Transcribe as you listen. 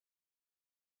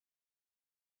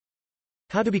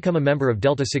How to become a member of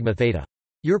Delta Sigma Theta.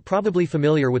 You're probably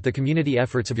familiar with the community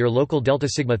efforts of your local Delta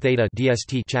Sigma Theta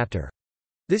 (DST) chapter.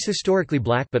 This historically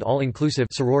black but all-inclusive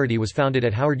sorority was founded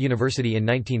at Howard University in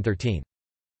 1913.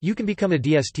 You can become a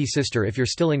DST sister if you're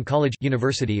still in college,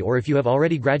 university, or if you have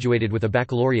already graduated with a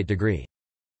baccalaureate degree.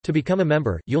 To become a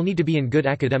member, you'll need to be in good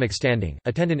academic standing,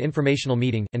 attend an informational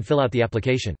meeting, and fill out the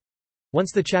application.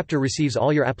 Once the chapter receives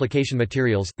all your application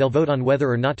materials, they'll vote on whether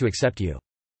or not to accept you.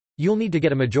 You'll need to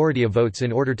get a majority of votes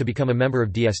in order to become a member of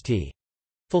DST.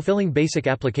 Fulfilling basic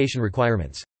application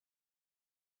requirements.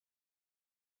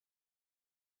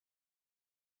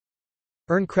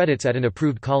 Earn credits at an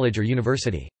approved college or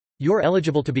university. You're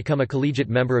eligible to become a collegiate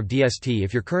member of DST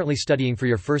if you're currently studying for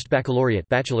your first baccalaureate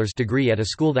bachelor's degree at a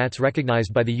school that's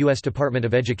recognized by the U.S. Department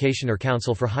of Education or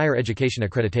Council for Higher Education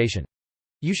Accreditation.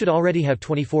 You should already have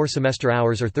 24 semester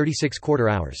hours or 36 quarter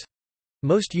hours.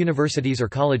 Most universities or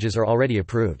colleges are already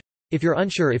approved. If you're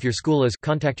unsure if your school is,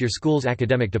 contact your school's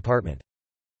academic department.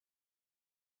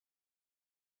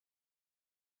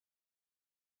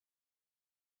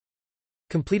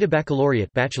 Complete a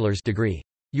baccalaureate bachelor's degree.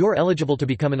 You're eligible to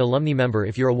become an alumni member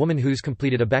if you're a woman who's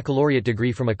completed a baccalaureate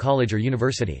degree from a college or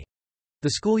university.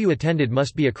 The school you attended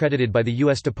must be accredited by the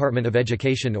U.S. Department of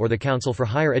Education or the Council for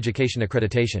Higher Education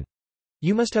Accreditation.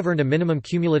 You must have earned a minimum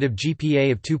cumulative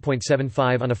GPA of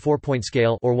 2.75 on a 4-point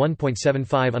scale or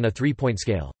 1.75 on a 3-point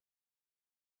scale.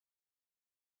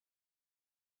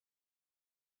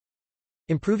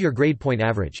 Improve your grade point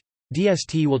average.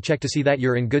 DST will check to see that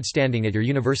you're in good standing at your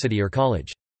university or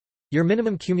college. Your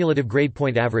minimum cumulative grade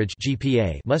point average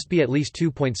 (GPA) must be at least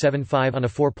 2.75 on a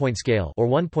 4-point scale or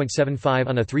 1.75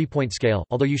 on a 3-point scale,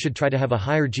 although you should try to have a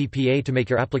higher GPA to make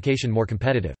your application more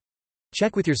competitive.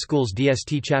 Check with your school's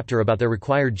DST chapter about their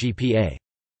required GPA.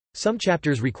 Some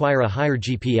chapters require a higher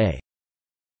GPA.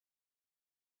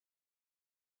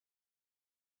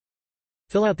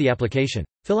 Fill out the application.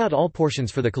 Fill out all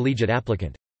portions for the collegiate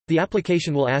applicant. The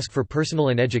application will ask for personal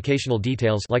and educational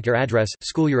details like your address,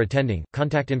 school you're attending,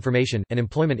 contact information, and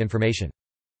employment information.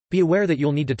 Be aware that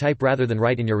you'll need to type rather than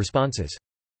write in your responses.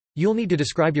 You'll need to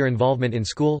describe your involvement in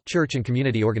school, church, and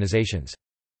community organizations.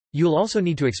 You'll also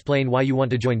need to explain why you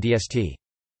want to join DST.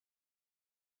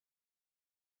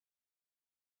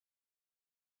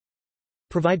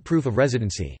 Provide proof of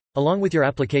residency. Along with your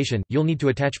application, you'll need to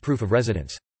attach proof of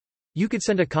residence. You could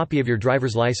send a copy of your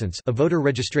driver's license, a voter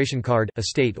registration card, a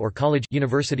state or college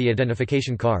university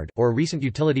identification card, or a recent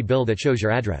utility bill that shows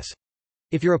your address.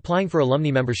 If you're applying for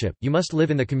alumni membership, you must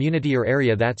live in the community or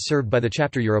area that's served by the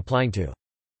chapter you're applying to.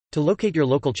 To locate your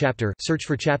local chapter, search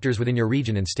for chapters within your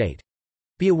region and state.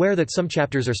 Be aware that some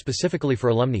chapters are specifically for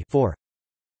alumni. 4.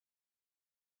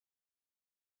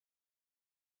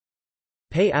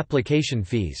 Pay application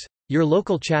fees. Your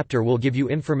local chapter will give you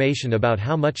information about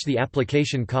how much the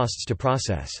application costs to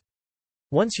process.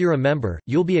 Once you're a member,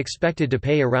 you'll be expected to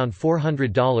pay around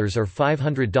 $400 or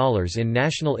 $500 in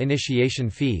national initiation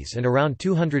fees and around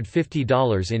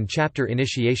 $250 in chapter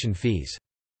initiation fees.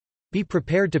 Be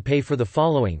prepared to pay for the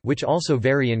following, which also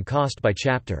vary in cost by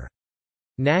chapter.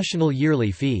 National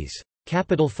yearly fees.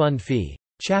 Capital fund fee.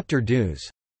 Chapter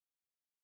dues.